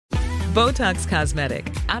Botox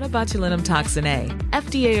Cosmetic, out of botulinum toxin A,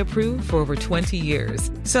 FDA approved for over 20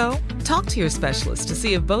 years. So, talk to your specialist to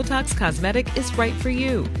see if Botox Cosmetic is right for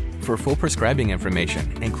you. For full prescribing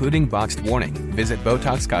information, including boxed warning, visit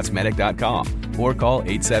BotoxCosmetic.com or call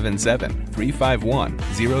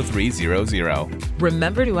 877-351-0300.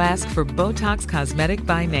 Remember to ask for Botox Cosmetic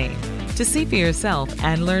by name. To see for yourself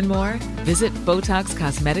and learn more, visit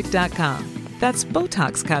BotoxCosmetic.com. That's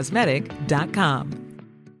BotoxCosmetic.com.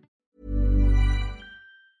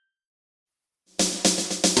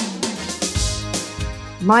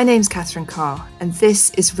 My name's Catherine Carr, and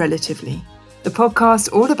this is Relatively, the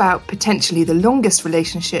podcast all about potentially the longest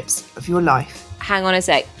relationships of your life. Hang on a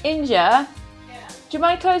sec. Inja, do you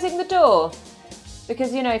mind closing the door?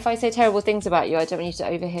 Because, you know, if I say terrible things about you, I don't want you to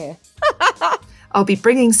overhear. I'll be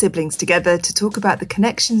bringing siblings together to talk about the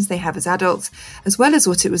connections they have as adults, as well as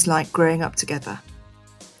what it was like growing up together.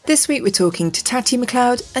 This week we're talking to Tati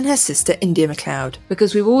McLeod and her sister India McLeod.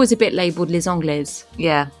 Because we were always a bit labelled Les Anglaises.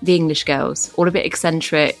 Yeah, the English girls. All a bit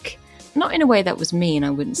eccentric. Not in a way that was mean, I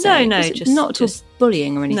wouldn't say. No, just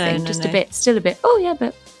bullying or anything. No. A bit, still a bit, oh yeah,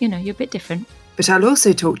 but, you know, you're a bit different. But I'll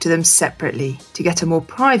also talk to them separately to get a more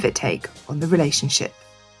private take on the relationship.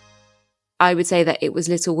 I would say that it was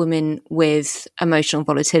Little Women with emotional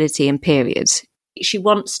volatility in periods. She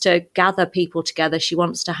wants to gather people together. She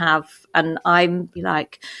wants to have, and I'm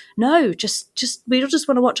like, no, we just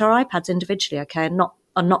want to watch our iPads individually, okay, and not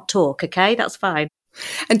talk, okay, that's fine.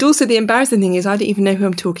 And also the embarrassing thing is I don't even know who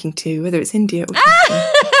I'm talking to, whether it's India or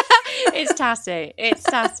It's Tassie. It's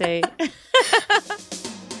Tassie.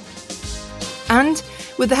 And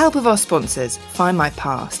with the help of our sponsors, Find My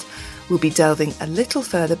Past, we'll be delving a little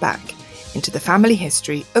further back into the family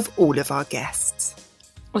history of all of our guests.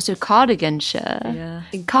 Also, cardiganshire. Yeah.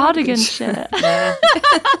 Cardiganshire. Yeah.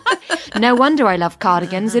 No wonder I love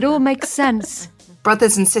cardigans. It all makes sense.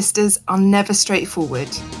 Brothers and sisters are never straightforward.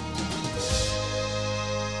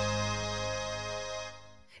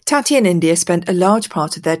 Tati and India spent a large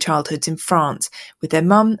part of their childhoods in France, with their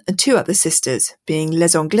mum and two other sisters, being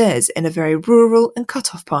Les Anglaises in a very rural and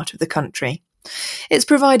cut-off part of the country. It's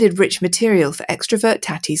provided rich material for extrovert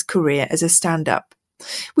Tati's career as a stand-up.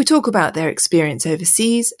 We talk about their experience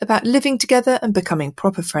overseas, about living together and becoming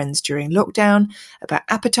proper friends during lockdown, about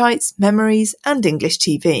appetites, memories and English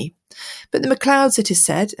TV. But the McLeods, it is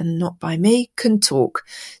said, and not by me, can talk.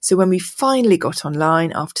 So when we finally got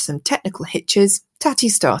online after some technical hitches, Tati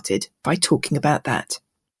started by talking about that.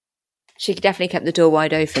 She definitely kept the door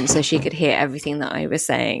wide open so she could hear everything that I was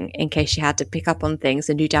saying in case she had to pick up on things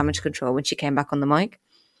and do damage control when she came back on the mic.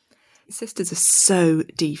 Sisters are so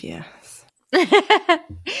devious.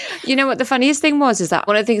 You know what the funniest thing was is that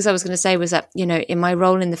one of the things I was going to say was that, you know, in my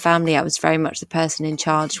role in the family, I was very much the person in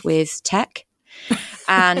charge with tech.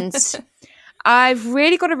 And I've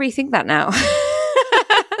really got to rethink that now.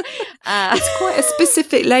 It's quite a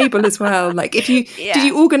specific label as well. Like if you, did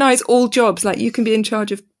you organise all jobs? Like you can be in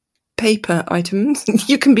charge of paper items.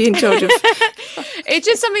 You can be in charge of... It's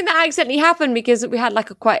just something that accidentally happened because we had like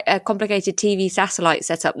quite a complicated TV satellite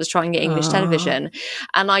set up to try and get English television.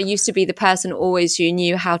 And I used to be the person always who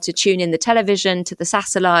knew how to tune in the television to the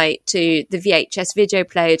satellite to the VHS video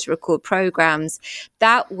player to record programs.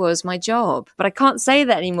 That was my job. But I can't say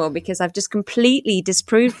that anymore because I've just completely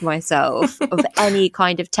disproved myself of any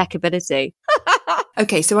kind of tech ability.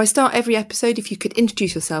 Okay, so I start every episode. If you could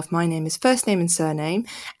introduce yourself, my name is first name and surname,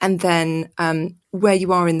 and then where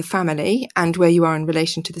you are in the family and where you are in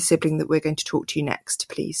relation to the sibling that we're going to talk to you next,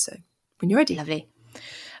 please. So when you're ready. Lovely.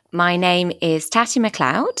 My name is Tati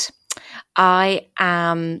McLeod. I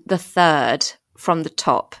am the third from the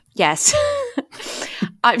top. Yes.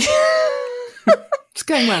 It's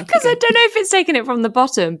going well. Because I don't know if it's taken it from the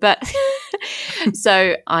bottom, but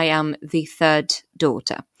so I am the third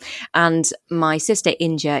daughter and my sister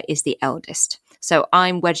Inja is the eldest. So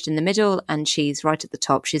I'm wedged in the middle and she's right at the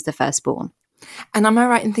top. She's the firstborn. And am I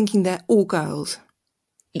right in thinking they're all girls?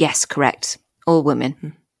 Yes, correct. All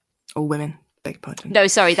women. All women. Beg your pardon. No,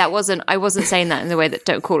 sorry, I wasn't saying that in the way that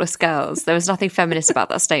don't call us girls. There was nothing feminist about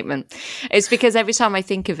that statement. It's because every time I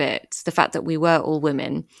think of it, the fact that we were all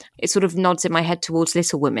women, it sort of nods in my head towards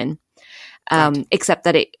Little Women, except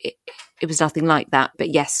that it was nothing like that.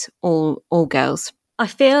 But yes, all girls. I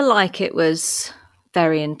feel like it was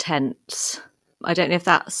very intense. I don't know if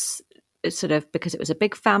that's sort of because it was a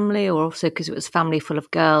big family or also because it was a family full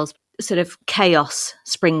of girls. Sort of chaos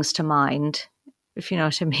springs to mind, if you know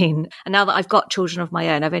what I mean. And now that I've got children of my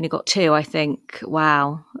own, I've only got two, I think,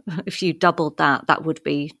 wow, if you doubled that, that would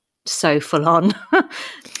be so full on.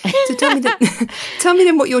 So tell me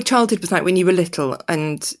then what your childhood was like when you were little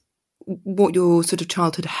and what your sort of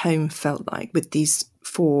childhood home felt like with these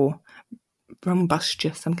four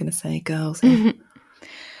rumbustious, I'm going to say, girls.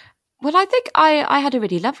 Well, I think I had a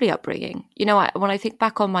really lovely upbringing. You know, when I think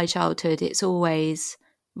back on my childhood, it's always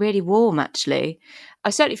really warm, actually. I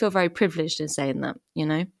certainly feel very privileged in saying that, you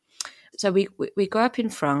know. So we grew up in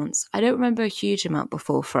France. I don't remember a huge amount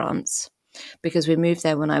before France because we moved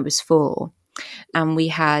there when I was 4. And we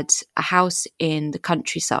had a house in the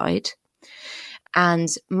countryside. And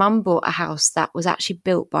Mum bought a house that was actually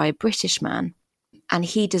built by a British man. And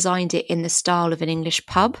he designed it in the style of an English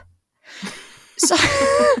pub. So,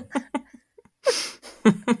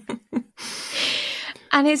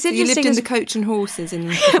 and it's interesting. You lived in the Coach and Horses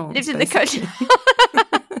in France. Lived in the Coach.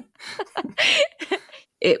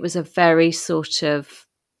 It was a very sort of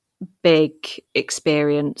big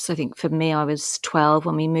experience. I think for me, I was 12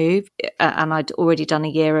 when we moved, and I'd already done a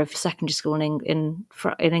year of secondary school in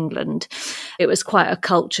England. It was quite a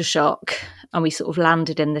culture shock, and we sort of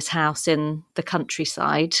landed in this house in the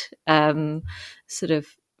countryside, and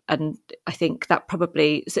I think that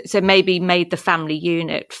probably so maybe made the family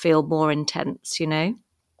unit feel more intense, you know.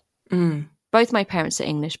 Both my parents are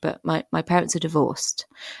English, but my parents are divorced.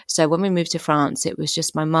 So when we moved to France, it was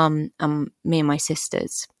just my mum and me and my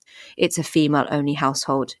sisters. It's a female-only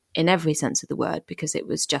household in every sense of the word because it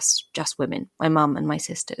was just women, my mum and my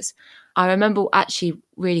sisters. I remember actually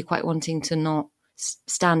really quite wanting to not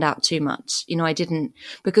stand out too much. You know, I didn't,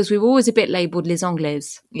 because we were always a bit labelled les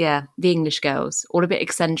Anglaises. Yeah. The English girls, all a bit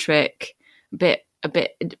eccentric, a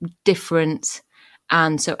bit different.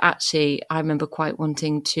 And so actually I remember quite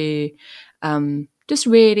wanting to just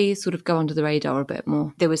really sort of go under the radar a bit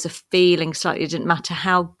more. There was a feeling slightly, it didn't matter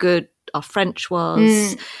how good our French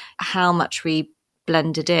was, how much we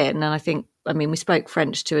blended in. And I think, I mean, we spoke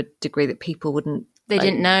French to a degree that people wouldn't. They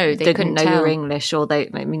didn't know. They couldn't know we tell. were English, or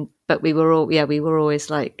but we were always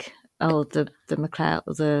like, oh, the MacLeod,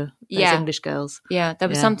 those English girls. Yeah, there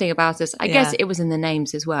was something about us. I guess it was in the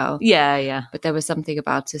names as well. Yeah. But there was something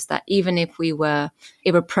about us that even if we were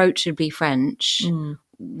irreproachably French,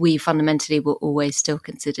 we fundamentally were always still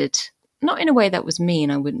considered, not in a way that was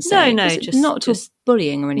mean, I wouldn't say. No, just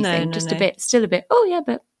bullying or anything. Still a bit, oh yeah,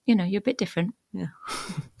 but you know, you're a bit different. Yeah.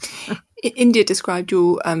 India described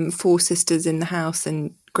your 4 sisters in the house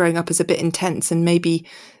and growing up as a bit intense, and maybe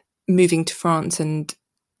moving to France and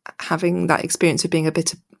having that experience of being a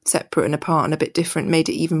bit separate and apart and a bit different made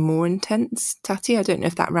it even more intense. Tati, I don't know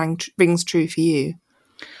if that rings true for you.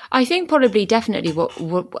 I think probably definitely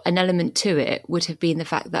what an element to it would have been the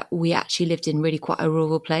fact that we actually lived in really quite a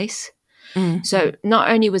rural place. So not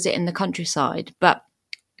only was it in the countryside, but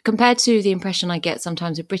compared to the impression I get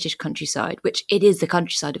sometimes of British countryside, which it is the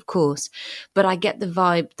countryside, of course, but I get the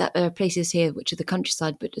vibe that there are places here which are the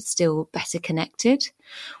countryside but are still better connected.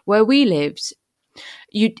 Where we lived,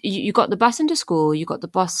 you got the bus into school, you got the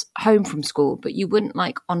bus home from school, but you wouldn't,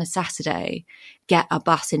 like, on a Saturday get a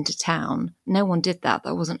bus into town. No one did that.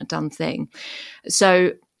 That wasn't a done thing.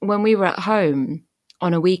 So when we were at home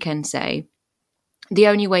on a weekend, say, the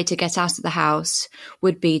only way to get out of the house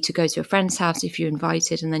would be to go to a friend's house if you're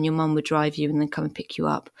invited, and then your mum would drive you and then come and pick you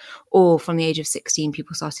up. Or from the age of 16,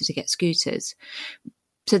 people started to get scooters.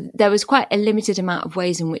 So there was quite a limited amount of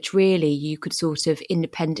ways in which really you could sort of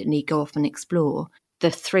independently go off and explore. The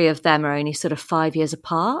 3 of them are only sort of 5 years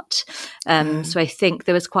apart. So I think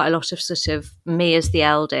there was quite a lot of sort of me as the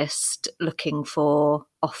eldest looking for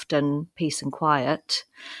often peace and quiet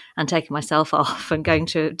and taking myself off and going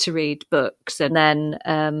to read books, and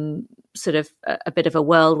then sort of a bit of a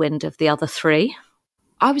whirlwind of the other 3.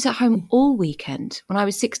 I was at home all weekend. When I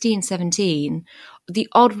was 16, 17, the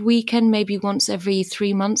odd weekend, maybe once every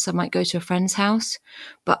 3 months, I might go to a friend's house.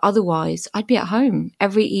 But otherwise, I'd be at home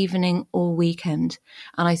every evening, all weekend.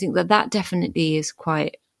 And I think that definitely is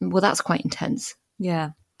that's quite intense.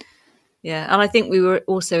 Yeah. Yeah. And I think we were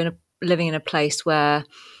also living in a place where,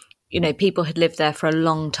 you know, people had lived there for a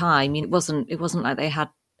long time. It wasn't like they had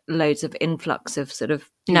loads of influx of sort of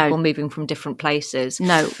people moving from different places.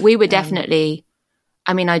 No, we were definitely...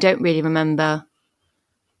 I mean, I don't really remember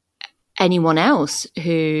anyone else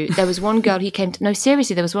who... There was one girl who came to... No,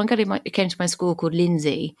 seriously, there was one girl who came to my school called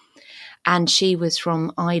Lindsay, and she was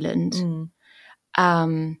from Ireland.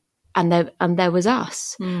 And there was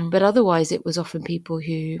us. But otherwise, it was often people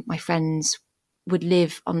who... My friends would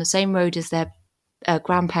live on the same road as their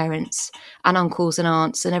grandparents and uncles and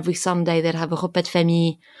aunts, and every Sunday they'd have a repas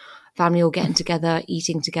de family all getting together,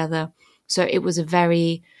 eating together. So it was a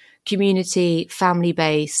very... community,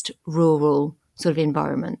 family-based, rural sort of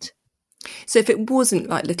environment. So if it wasn't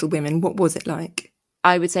like Little Women, what was it like?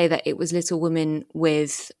 I would say that it was Little Women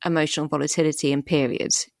with emotional volatility and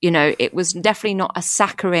periods. You know, it was definitely not a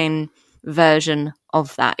saccharine version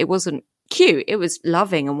of that. It wasn't cute. It was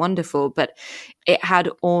loving and wonderful, but it had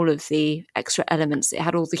all of the extra elements. It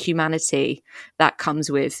had all the humanity that comes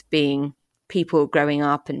with being people growing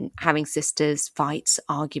up and having sisters, fights,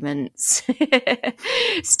 arguments,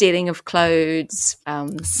 stealing of clothes.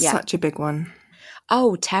 Such a big one.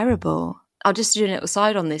 Oh, terrible. I'll just do a little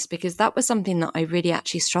side on this because that was something that I really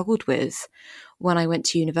actually struggled with when I went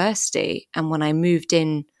to university and when I moved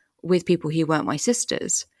in with people who weren't my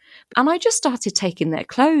sisters. And I just started taking their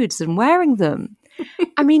clothes and wearing them.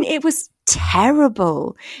 I mean, it was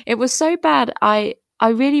terrible. It was so bad. I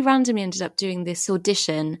really randomly ended up doing this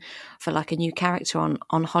audition for like a new character on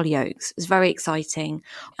Hollyoaks. It was very exciting.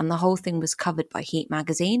 And the whole thing was covered by Heat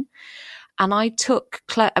magazine. And I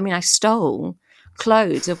I stole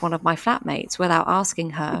clothes of one of my flatmates without asking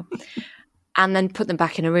her and then put them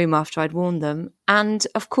back in a room after I'd worn them. And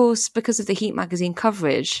of course, because of the Heat magazine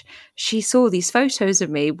coverage, she saw these photos of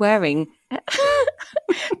me wearing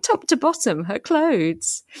top to bottom her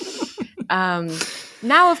clothes.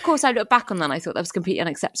 Now, of course, I look back on that and I thought that was completely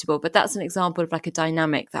unacceptable, but that's an example of like a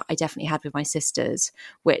dynamic that I definitely had with my sisters,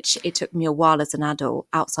 which it took me a while as an adult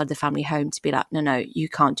outside the family home to be like, no, you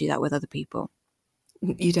can't do that with other people.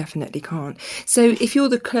 You definitely can't. So if you're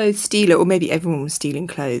the clothes stealer, or maybe everyone was stealing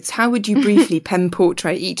clothes, how would you briefly pen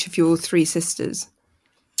portray each of your three sisters?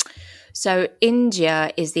 So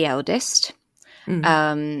India is the eldest.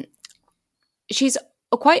 She's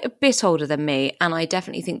quite a bit older than me, and I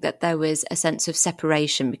definitely think that there was a sense of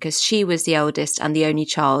separation because she was the eldest and the only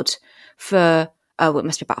child for, it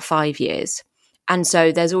must be about 5 years. And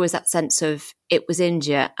so there's always that sense of it was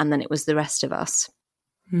India and then it was the rest of us.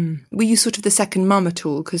 Were you sort of the second mum at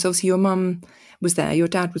all? Because obviously your mum was there, your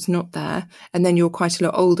dad was not there, and then you're quite a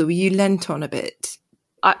lot older. Were you lent on a bit?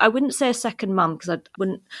 I wouldn't say a second mum because I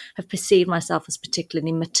wouldn't have perceived myself as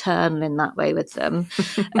particularly maternal in that way with them.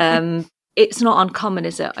 It's not uncommon,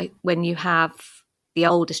 is it, when you have the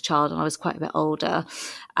oldest child, and I was quite a bit older,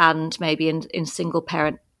 and maybe in single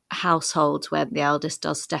parent households where the eldest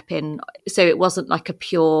does step in. So it wasn't like a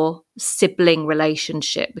pure sibling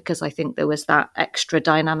relationship because I think there was that extra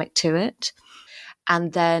dynamic to it.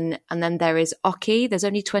 And then there is Oki. There's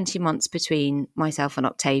only 20 months between myself and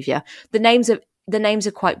Octavia. The names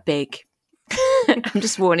are quite big. I'm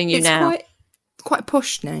just warning you now. Quite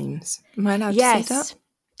posh names. Am I allowed to say that?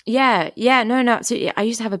 Yeah, no, absolutely. I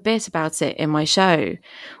used to have a bit about it in my show.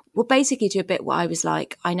 We'll basically do a bit where I was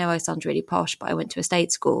like, I know I sound really posh, but I went to a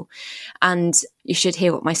state school and you should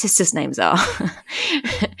hear what my sisters' names are.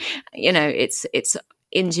 You know, it's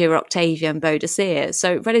India, Octavia and Boadicea.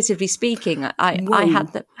 So relatively speaking, I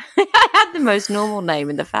had the most normal name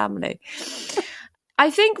in the family.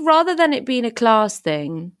 I think rather than it being a class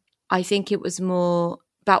thing, I think it was more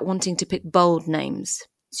about wanting to pick bold names.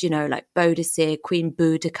 So, you know, like Boadicea, Queen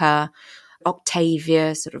Boudica,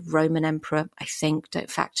 Octavia, sort of Roman emperor, I think, don't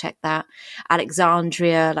fact check that.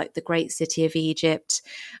 Alexandria, like the great city of Egypt.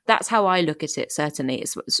 That's how I look at it, certainly.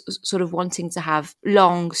 It's sort of wanting to have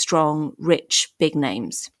long, strong, rich, big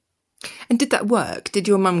names. And did that work? Did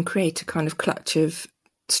your mum create a kind of clutch of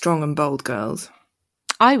strong and bold girls?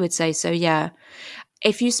 I would say so, yeah.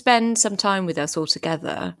 If you spend some time with us all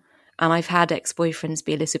together, and I've had ex-boyfriends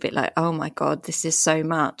be a little bit like, oh my God, this is so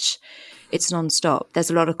much. It's non-stop. There's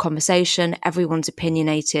a lot of conversation. Everyone's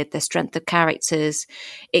opinionated. There's strength of characters.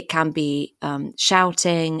 It can be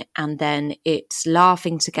shouting and then it's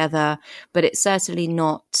laughing together, but it's certainly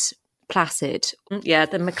not placid. Yeah,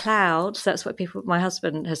 the McLeods, that's what my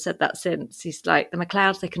husband has said that since. He's like, the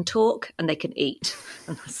McLeods, they can talk and they can eat.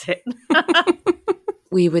 And that's it.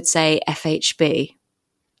 We would say FHB,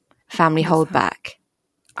 family holdback.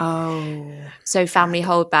 Oh. So family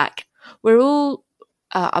holdback. We're all,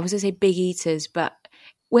 I was going to say big eaters, but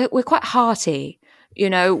we're quite hearty. You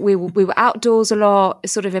know, we were outdoors a lot,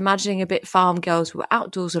 sort of imagining a bit farm girls. We were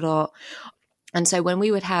outdoors a lot. And so when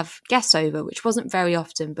we would have guests over, which wasn't very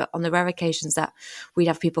often, but on the rare occasions that we'd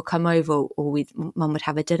have people come over or mum would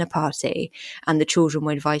have a dinner party and the children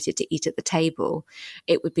were invited to eat at the table,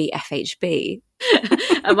 it would be FHB.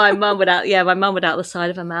 And my mum would out the side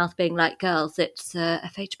of her mouth being like, girls, it's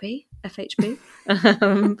FHB.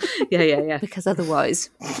 Yeah. Because otherwise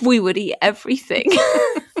we would eat everything.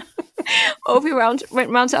 Or if we went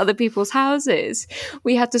round to other people's houses,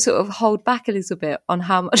 we had to sort of hold back a little bit on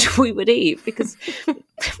how much we would eat because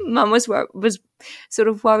Mum was sort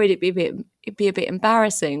of worried it'd be a bit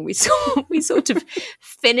embarrassing. We sort of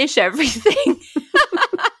finish everything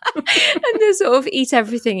and then sort of eat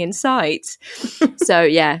everything in sight. So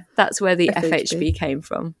yeah, that's where the FHB came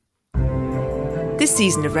from. This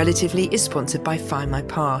season of Relatively is sponsored by Find My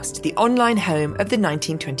Past, the online home of the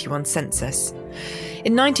 1921 census.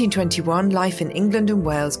 In 1921, life in England and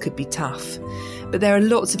Wales could be tough, but there are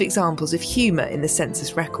lots of examples of humour in the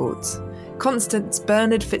census records. Constance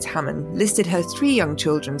Bernard Fitzhammond listed her 3 young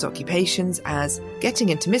children's occupations as getting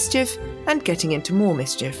into mischief and getting into more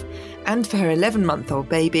mischief, and for her 11-month-old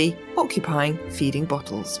baby, occupying feeding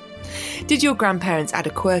bottles. Did your grandparents add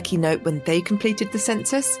a quirky note when they completed the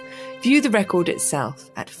census? View the record itself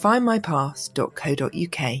at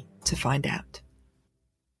findmypast.co.uk to find out.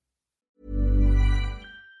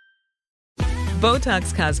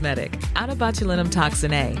 Botox Cosmetic, out of botulinum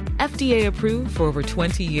toxin A, FDA approved for over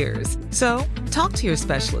 20 years. So, talk to your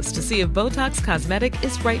specialist to see if Botox Cosmetic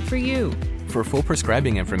is right for you. For full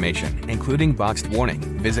prescribing information, including boxed warning,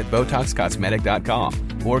 visit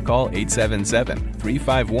BotoxCosmetic.com or call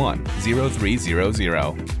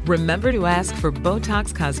 877-351-0300. Remember to ask for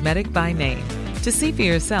Botox Cosmetic by name. To see for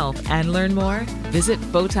yourself and learn more, visit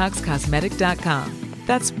BotoxCosmetic.com.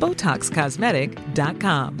 That's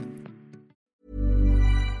BotoxCosmetic.com.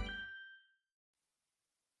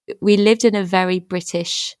 We lived in a very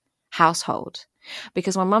British household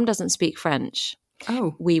because my mum doesn't speak French.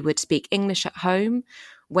 Oh. We would speak English at home.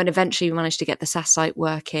 When eventually we managed to get the satellite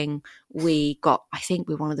working, we got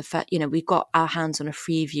one of the first, we got our hands on a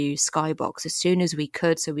Freeview Skybox as soon as we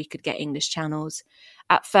could so we could get English channels.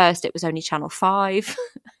 At first, it was only Channel 5.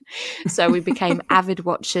 So we became avid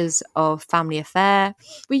watchers of Family Affair.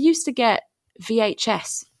 We used to get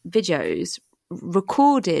VHS videos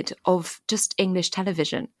recorded of just English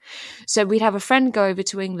television. So we'd have a friend go over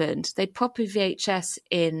to England, they'd pop a VHS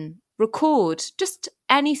in, record just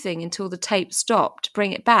anything until the tape stopped,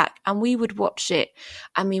 bring it back, and we would watch it.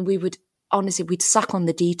 I mean, we'd suck on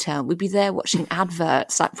the detail. We'd be there watching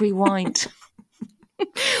adverts, like rewind.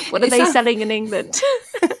 What are they selling in England?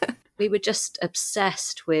 We were just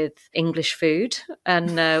obsessed with English food,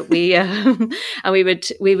 and we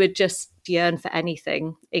would just yearn for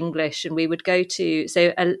anything English. And we would go to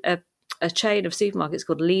a chain of supermarkets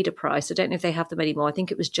called Leader Price. I don't know if they have them anymore. I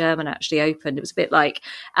think it was German actually opened. It was a bit like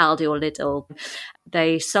Aldi or Lidl.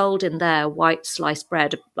 They sold in there white sliced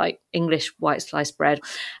bread, like English white sliced bread,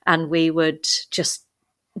 and we would just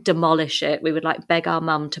demolish it. We would like beg our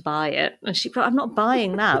mum to buy it, and she'd be like, I'm not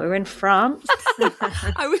buying that. We're in France.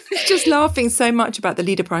 I was just laughing so much about the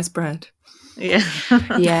Leader Price bread. Yeah.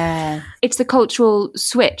 Yeah. It's the cultural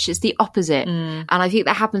switch. It's the opposite. And I think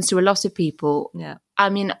that happens to a lot of people. Yeah. I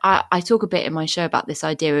mean, I talk a bit in my show about this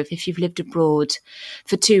idea of if you've lived abroad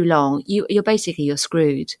for too long, you're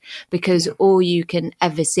screwed, because all you can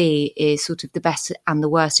ever see is sort of the best and the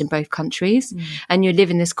worst in both countries. And you live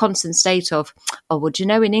in this constant state of, oh, well, do you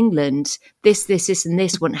know, in England, this, and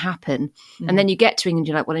this wouldn't happen. And then you get to England,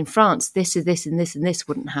 you're like, well, in France, this is this and this and this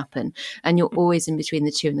wouldn't happen. And you're always in between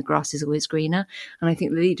the two, and the grass is always greener. And I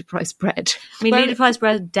think the Leader Price bread. I mean, Leader Price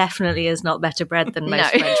bread definitely is not better bread than most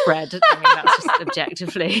French bread. I mean, that's just objectively.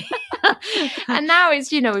 And now it's,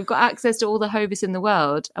 we've got access to all the Hovis in the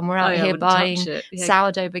world, and we're out here buying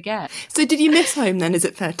sourdough baguette. So did you miss home then, is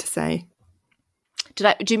it fair to say?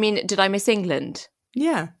 Did I miss England?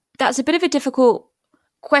 Yeah. That's a bit of a difficult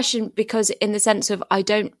question, because in the sense of I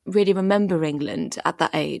don't really remember England at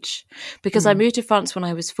that age, because I moved to France when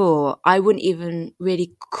I was 4. I wouldn't even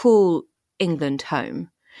really call England home.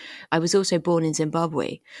 I was also born in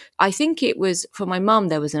Zimbabwe. I think it was, for my mum,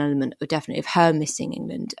 there was an element of definitely of her missing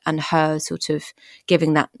England and her sort of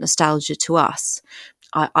giving that nostalgia to us.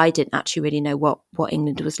 I didn't actually really know what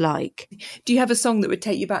England was like. Do you have a song that would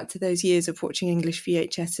take you back to those years of watching English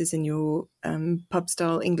VHSs in your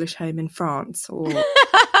pub-style English home in France? Or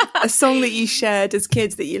a song that you shared as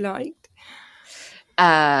kids that you liked?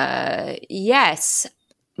 Yes.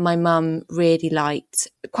 My mum really liked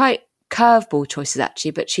quite curveball choices,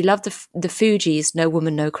 actually, but she loved the Fugees' No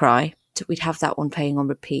Woman, No Cry. We'd have that one playing on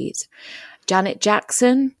repeat. Janet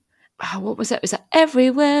Jackson. Oh, what was that? It was that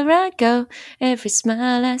everywhere I go, every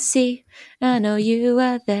smile I see, I know you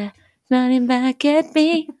are there, smiling back at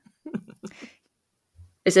me.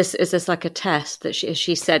 Is this like a test that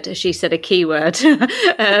she said a keyword?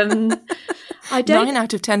 I don't. 9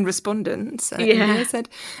 out of 10 respondents. Said.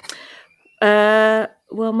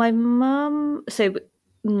 Well, my mum. So,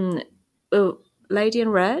 Lady in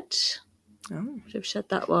Red. Oh, should have said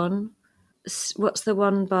that one. What's the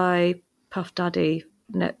one by Puff Daddy?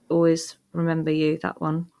 No, Always Remember You, that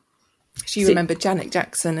one. She remembered Janet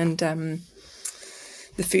Jackson and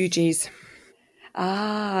the Fugees.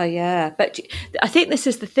 Ah, yeah. But I think this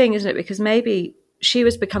is the thing, isn't it? Because maybe she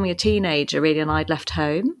was becoming a teenager, really, and I'd left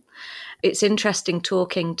home. It's interesting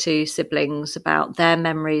talking to siblings about their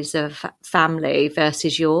memories of family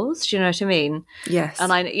versus yours. Do you know what I mean? Yes.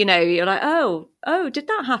 And you're like, oh, did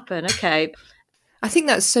that happen? Okay. I think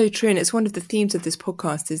that's so true. And it's one of the themes of this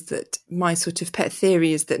podcast, is that my sort of pet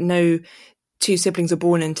theory is that no two siblings are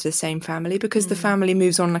born into the same family, because the family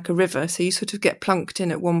moves on like a river. So you sort of get plunked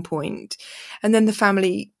in at one point and then the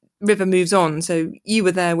family river moves on. So you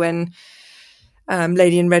were there when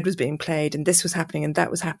Lady in Red was being played and this was happening and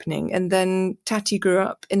that was happening. And then Tatty grew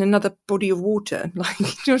up in another body of water. Like, do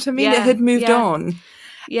you know what I mean? It had moved on.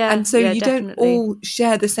 Yeah. And so you definitely. don't all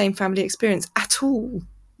share the same family experience at all.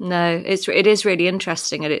 No, it is really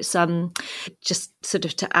interesting. And it's just sort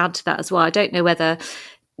of to add to that as well, I don't know whether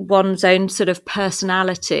one's own sort of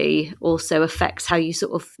personality also affects how you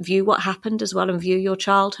sort of view what happened as well and view your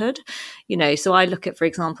childhood. You know, so I look at, for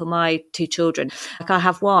example, my two children. Like I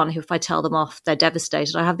have one who, if I tell them off, they're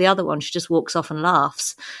devastated. I have the other one, she just walks off and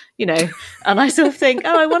laughs, you know, and I sort of think,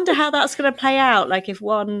 oh, I wonder how that's going to play out. Like if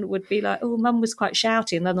one would be like, oh, mum was quite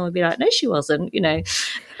shouty, and the other one would be like, no, she wasn't, you know.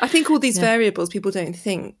 I think all these variables people don't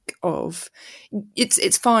think of.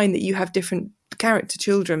 It's fine that you have different character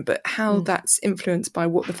children, but how that's influenced by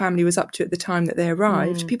what the family was up to at the time that they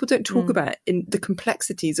arrived. People don't talk about in the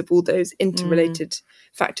complexities of all those interrelated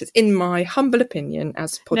factors, in my humble opinion,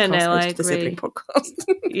 as podcast host of the Sibling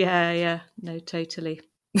Podcast. No, totally.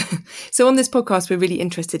 So on this podcast, we're really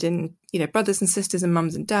interested in, you know, brothers and sisters and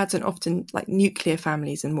mums and dads, and often like nuclear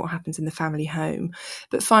families and what happens in the family home.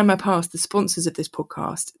 But Find My Past, the sponsors of this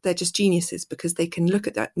podcast, they're just geniuses, because they can look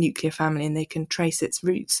at that nuclear family and they can trace its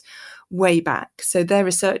roots way back. So their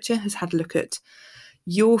researcher has had a look at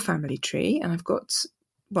your family tree, and I've got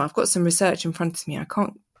some research in front of me. I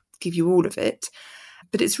can't give you all of it,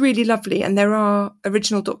 but it's really lovely. And there are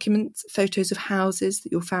original documents, photos of houses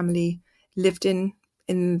that your family lived in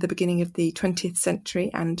the beginning of the 20th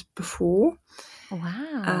century and before.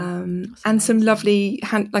 Wow. And some lovely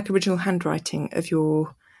original handwriting of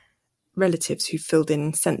your relatives who filled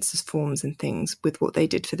in census forms and things with what they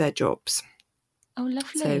did for their jobs. Oh,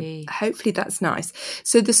 lovely. So hopefully that's nice.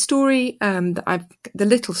 So the story the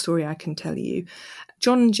little story I can tell you,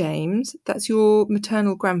 John James, that's your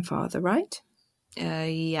maternal grandfather, right?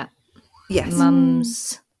 Yeah. Yes.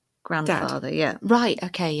 Mum's grandfather, Dad. yeah. Right,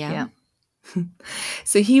 okay, yeah.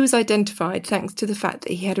 So he was identified thanks to the fact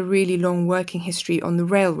that he had a really long working history on the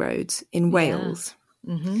railroads in Wales.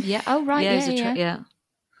 Mm-hmm. Yeah, oh, right, Yeah.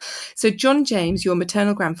 So John James, your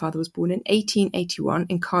maternal grandfather, was born in 1881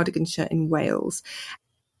 in Cardiganshire in Wales.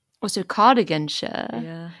 Also Cardiganshire.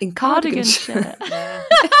 Yeah. In Cardiganshire.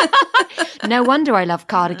 No wonder I love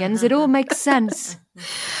cardigans. It all makes sense.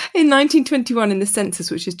 In 1921, in the census,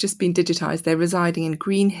 which has just been digitised, they're residing in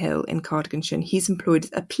Green Hill in Cardiganshire, and he's employed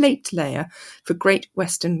as a plate layer for Great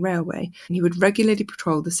Western Railway, and he would regularly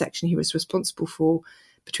patrol the section he was responsible for,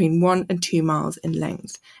 between 1 and 2 miles in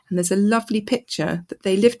length. And there's a lovely picture that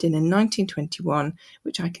they lived in 1921,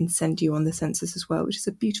 which I can send you on the census as well, which is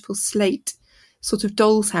a beautiful slate sort of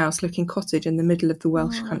doll's house looking cottage in the middle of the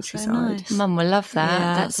Welsh countryside. So nice. Mum will love that.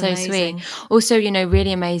 Yeah, that's so amazing. sweet. Also, you know,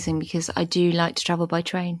 really amazing, because I do like to travel by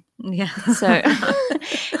train. Yeah. So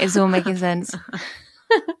it's all making sense.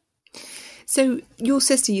 So your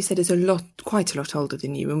sister, you said, is quite a lot older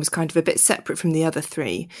than you and was kind of a bit separate from the other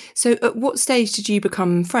three. So at what stage did you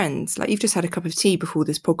become friends? Like, you've just had a cup of tea before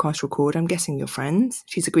this podcast record. I'm guessing you're friends.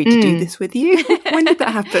 She's agreed to do this with you. When did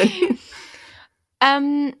that happen?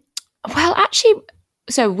 Well, actually,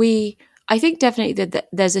 I think definitely that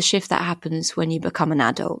there's a shift that happens when you become an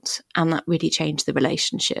adult, and that really changed the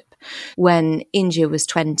relationship. When India was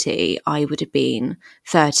 20, I would have been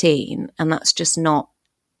 13, and that's just not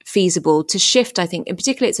feasible to shift. I think in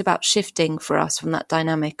particular it's about shifting for us from that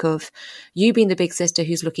dynamic of you being the big sister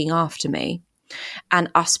who's looking after me, and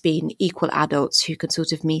us being equal adults who can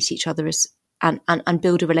sort of meet each other as and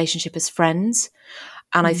build a relationship as friends.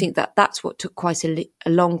 And I think that's what took quite a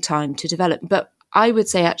long time to develop. But I would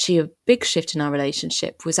say actually a big shift in our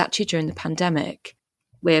relationship was actually during the pandemic.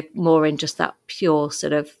 We're more in just that pure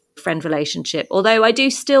sort of friend relationship. Although I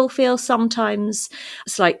do still feel sometimes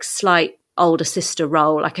it's like slight older sister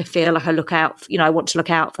role. Like I feel like I look out, I want to look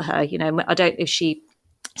out for her. I don't know if she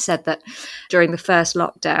said that during the first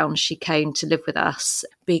lockdown, she came to live with us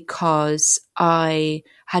because I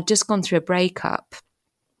had just gone through a breakup,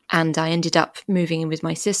 and I ended up moving in with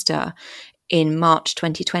my sister in March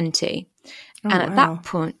 2020. Oh, and at that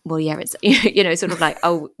point, well, yeah, it's, sort of like,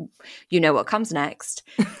 oh, you know what comes next.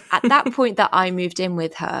 At that point that I moved in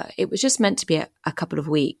with her, it was just meant to be a couple of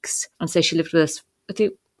weeks. And so she lived with us, I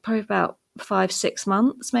think, probably about 5-6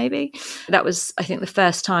 months, maybe. That was, I think, the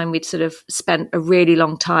first time we'd sort of spent a really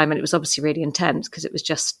long time. And it was obviously really intense because it was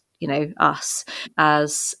just, us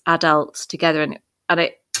as adults together. And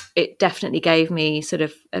it definitely gave me sort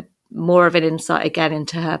of more of an insight again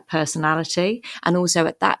into her personality. And also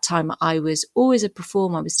at that time, I was always a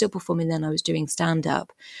performer. I was still performing then. I was doing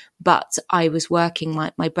stand-up. But I was working,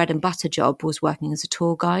 my bread and butter job was working as a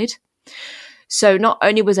tour guide. So not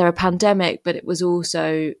only was there a pandemic, but it was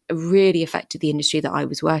also really affected the industry that I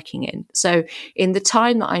was working in. So in the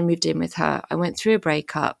time that I moved in with her, I went through a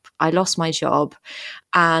breakup. I lost my job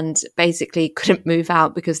and basically couldn't move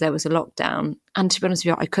out because there was a lockdown. And to be honest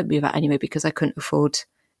with you, I couldn't move out anyway because I couldn't afford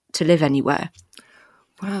to live anywhere.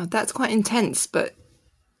 Wow, that's quite intense, but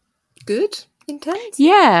good intense?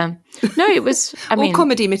 Yeah. No, it was, I mean... Or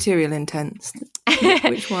comedy material intense.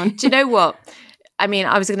 Which one? Do you know what? I mean,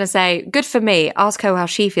 I was going to say, good for me. Ask her how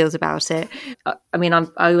she feels about it. I mean, I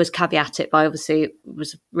always caveat it by obviously it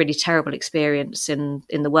was a really terrible experience in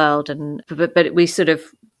the world. But we sort of,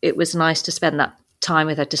 it was nice to spend that time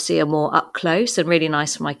with her, to see her more up close, and really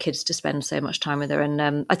nice for my kids to spend so much time with her.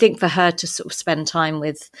 And I think for her to sort of spend time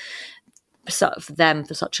with sort of them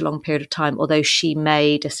for such a long period of time, although she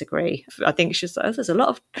may disagree, I think she's like, there's a lot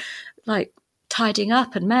of like tidying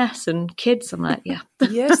up and mess and kids. I'm like, yeah.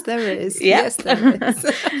 Yes, there is. Yeah. Yes, there is.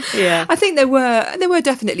 Yeah. I think there were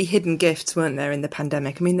definitely hidden gifts, weren't there, in the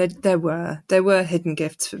pandemic? I mean, there were hidden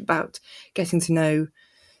gifts about getting to know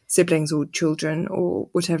siblings or children or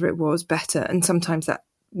whatever it was better, and sometimes that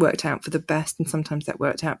worked out for the best and sometimes that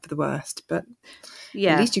worked out for the worst, but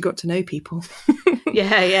at least you got to know people.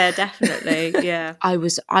 yeah, definitely. Yeah. I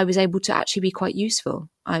was able to actually be quite useful.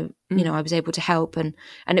 I was able to help, and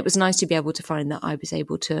it was nice to be able to find that I was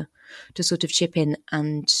able to sort of chip in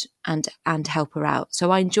and help her out.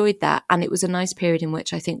 So I enjoyed that, and it was a nice period in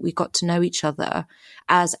which I think we got to know each other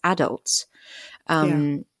as adults.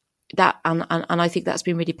 That and I think that's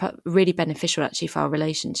been really beneficial actually for our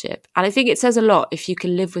relationship. And I think it says a lot if you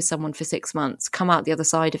can live with someone for 6 months, come out the other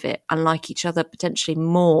side of it, and like each other potentially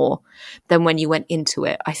more than when you went into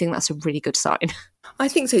it. I think that's a really good sign. I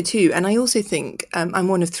think so too. And I also think I'm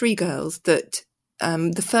one of 3 girls that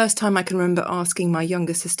the first time I can remember asking my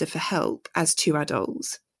younger sister for help as 2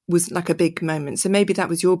 adults was like a big moment. So maybe that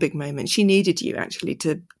was your big moment. She needed you actually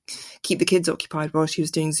to keep the kids occupied while she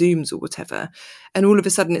was doing Zooms or whatever. And all of a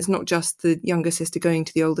sudden, it's not just the younger sister going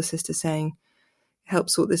to the older sister saying, help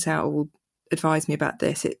sort this out or advise me about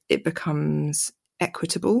this. It becomes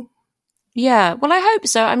equitable. Yeah, well, I hope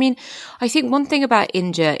so. I mean, I think one thing about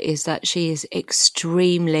Inja is that she is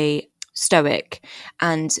extremely stoic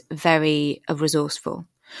and very resourceful.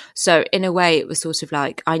 So in a way, it was sort of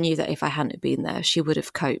like, I knew that if I hadn't been there, she would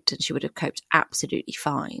have coped, and she would have coped absolutely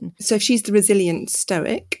fine. So if she's the resilient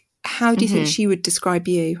stoic, how do you think she would describe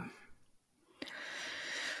you?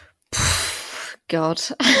 God.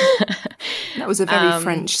 That was a very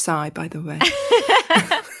French sigh, by the way.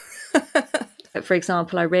 For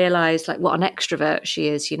example, I realised like what an extrovert she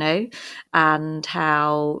is, and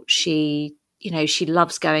how she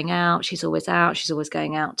loves going out. She's always out. She's always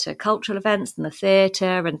going out to cultural events and the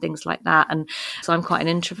theatre and things like that. And so I'm quite an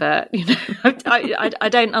introvert. I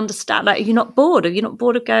don't understand. Like, you're not bored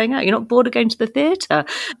of going out. You're not bored of going to the theatre.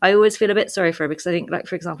 I always feel a bit sorry for her because I think, like,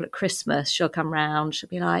 for example, at Christmas, she'll come round. She'll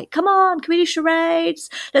be like, "Come on, can we do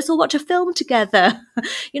charades? Let's all watch a film together.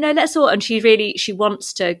 Let's all." And she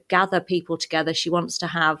wants to gather people together. She wants to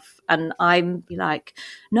have. And I'm like,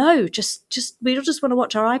 no, just we just want to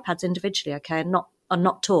watch our iPads individually, okay, and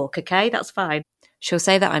not talk, okay, that's fine. She'll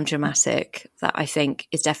say that I'm dramatic. That I think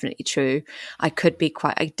is definitely true. I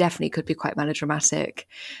definitely could be quite melodramatic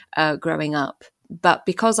growing up, but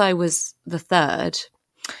because I was the third,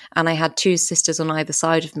 and I had 2 sisters on either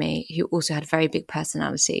side of me who also had very big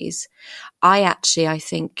personalities, I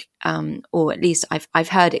think, or at least I've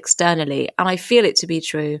heard externally, and I feel it to be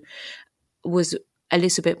true, was a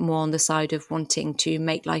little bit more on the side of wanting to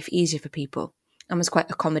make life easier for people and was quite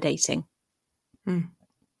accommodating.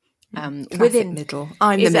 Within middle.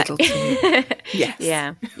 I'm the middle too. Yes.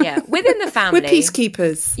 Yeah. Within the family. We're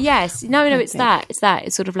peacekeepers. Yes. No, it's that.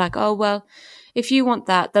 It's sort of like, oh, well, if you want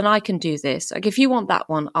that, then I can do this. Like, if you want that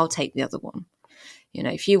one, I'll take the other one.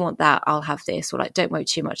 If you want that, I'll have this. Or like, don't worry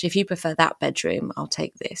too much. If you prefer that bedroom, I'll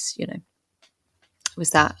take this, It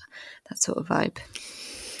was that sort of vibe.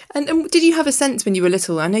 And did you have a sense when you were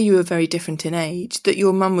little, I know you were very different in age, that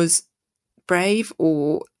your mum was brave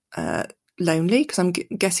or lonely? Because I'm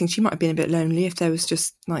guessing she might have been a bit lonely if there was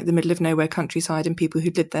just like the middle of nowhere countryside and people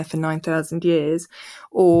who'd lived there for 9,000 years,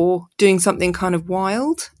 or doing something kind of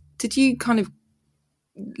wild. Did you kind of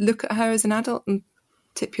look at her as an adult and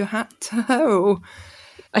tip your hat to her? Or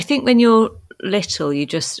I think when you're little, or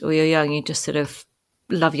you're young, you just sort of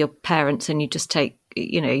love your parents and you just take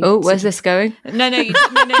Oh, where's this going? No.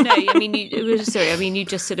 I mean, you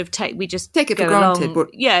just sort of we just take it for granted.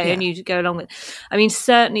 But, and you go along with. I mean,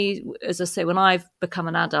 certainly, as I say, when I've become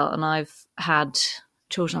an adult and I've had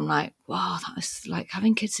children, I'm like, wow, that's like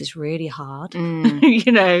having kids is really hard.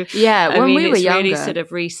 Yeah, when we were younger, really sort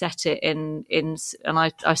of reset it in. And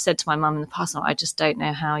I said to my mum in the past, I just don't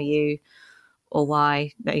know how you. Or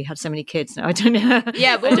why you had so many kids? No, I don't know.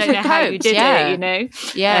 Yeah, but I don't know how you did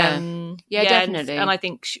it. Yeah, definitely. And I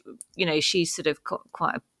think she's sort of got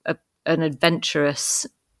quite an adventurous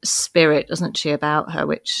spirit, doesn't she, about her,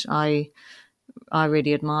 which I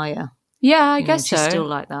really admire. Yeah, I guess she's so. Still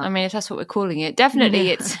like that. I mean, if that's what we're calling it,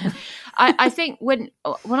 definitely. It's. I think when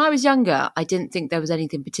I was younger, I didn't think there was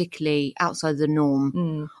anything particularly outside the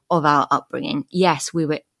norm of our upbringing. Yes, we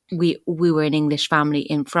were an English family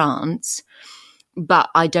in France. But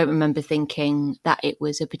I don't remember thinking that it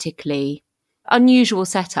was a particularly unusual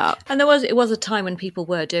setup. And it was a time when people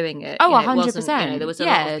were doing it. Oh, 100%. There was a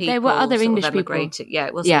lot of people. There were other English people. Yeah,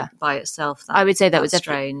 it wasn't by itself. I would say that was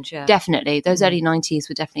strange. Yeah. Definitely. Those early 90s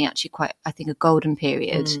were definitely actually quite, I think, a golden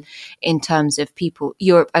period in terms of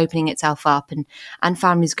Europe opening itself up and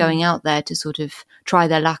families going out there to sort of try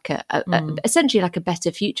their luck at essentially like a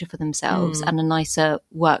better future for themselves and a nicer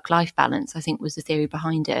work-life balance, I think was the theory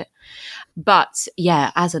behind it. But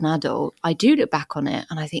yeah, as an adult, I do look back on it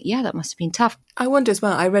and I think, yeah, that must have been tough. I wonder as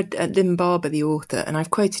well, I read Lynn Barber, the author, and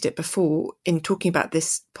I've quoted it before in talking about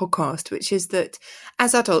this podcast, which is that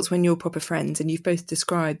as adults, when you're proper friends, and you've both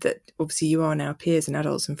described that obviously you are now peers and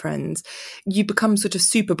adults and friends, you become sort of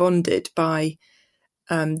super bonded by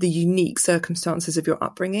the unique circumstances of your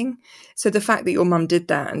upbringing. So the fact that your mum did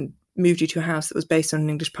that and moved you to a house that was based on an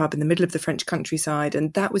English pub in the middle of the French countryside,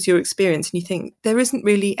 and that was your experience, and you think there isn't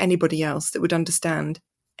really anybody else that would understand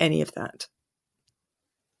any of that.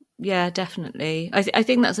 Yeah, definitely. I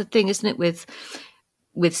think that's the thing, isn't it,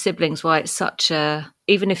 with siblings, why it's such a,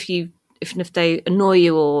 even if they annoy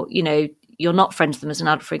you or, you're not friends with them as an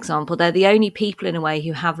adult, for example, they're the only people in a way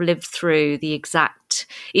who have lived through the exact,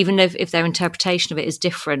 even if their interpretation of it is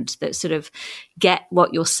different, that sort of get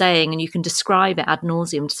what you're saying and you can describe it ad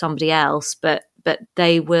nauseum to somebody else, but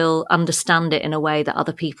they will understand it in a way that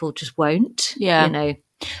other people just won't. Yeah.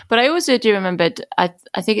 But I also do remember, I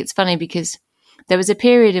think it's funny because there was a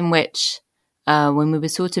period in which, when we were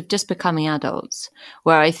sort of just becoming adults,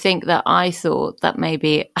 where I think that I thought that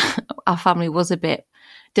maybe our family was a bit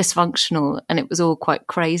dysfunctional and it was all quite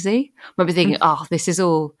crazy. I remember thinking, this is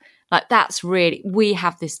all like, that's really, we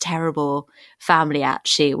have this terrible family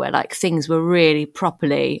actually where like things were really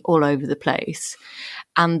properly all over the place.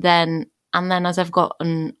 And then as I've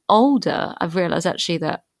gotten older, I've realised actually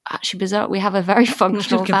that bizarre, we have a very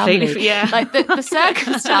functional family. Yeah. Like the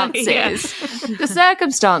circumstances, the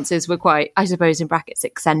circumstances were quite, I suppose, in brackets,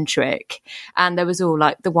 eccentric. And there was all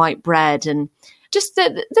like the white bread and just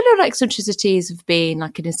the little eccentricities of being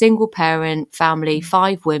like in a single parent family,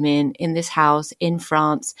 5 women in this house in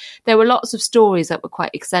France. There were lots of stories that were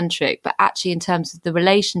quite eccentric, but actually in terms of the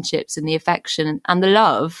relationships and the affection and the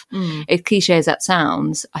love, as cliche as that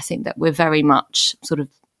sounds, I think that we're very much sort of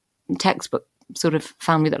textbook sort of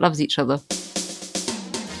family that loves each other.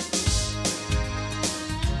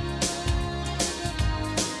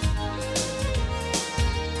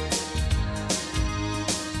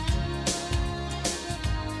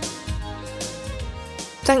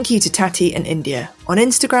 Thank you to Tati and India. On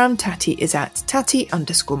Instagram, Tati is at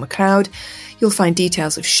Tati_McLeod. You'll find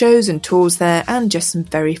details of shows and tours there and just some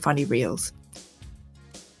very funny reels.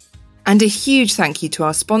 And a huge thank you to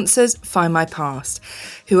our sponsors, Find My Past,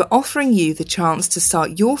 who are offering you the chance to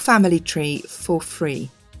start your family tree for free.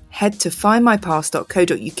 Head to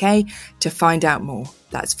findmypast.co.uk to find out more.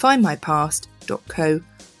 That's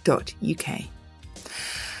findmypast.co.uk.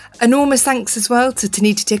 Enormous thanks as well to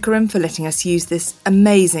Tanita Tikaram for letting us use this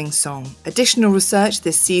amazing song. Additional research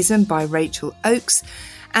this season by Rachel Oakes,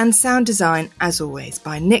 and sound design, as always,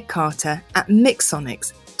 by Nick Carter at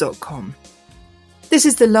mixsonics.com. This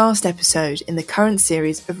is the last episode in the current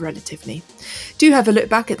series of Relatively. Do have a look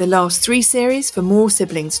back at the last 3 series for more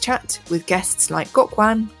siblings chat with guests like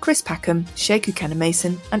Gokwan, Chris Packham, Sheku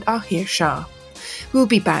Kenna-Mason and Ahir Shah. We'll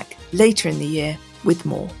be back later in the year with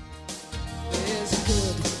more. There's a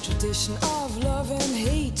good tradition of love and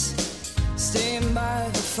hate, staying by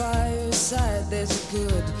the fireside. There's a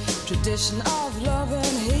good tradition of love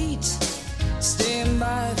and hate, staying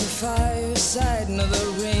by the fireside. No, the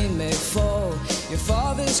rain may fall, your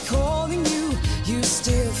father's calling you, you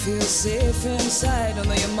still feel safe inside.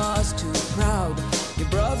 Although your mom's too proud, your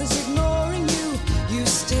brother's ignoring you, you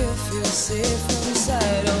still feel safe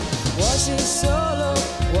inside. Oh, was it solo?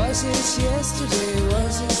 Was it yesterday?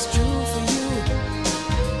 Was it true for you?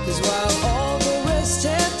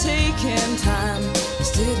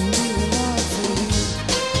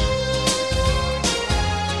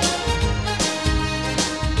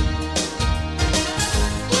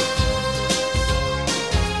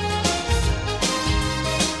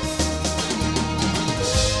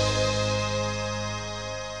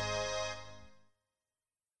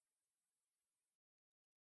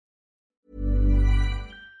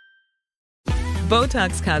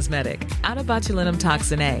 Botox Cosmetic, out of botulinum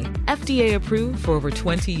toxin A, FDA approved for over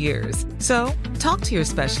 20 years. So, talk to your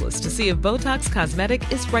specialist to see if Botox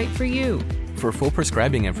Cosmetic is right for you. For full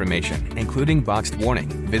prescribing information, including boxed warning,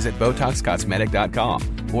 visit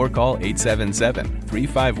BotoxCosmetic.com or call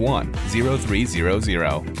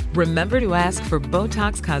 877-351-0300. Remember to ask for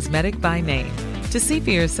Botox Cosmetic by name. To see for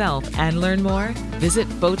yourself and learn more, visit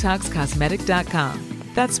BotoxCosmetic.com.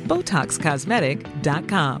 That's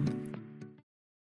BotoxCosmetic.com.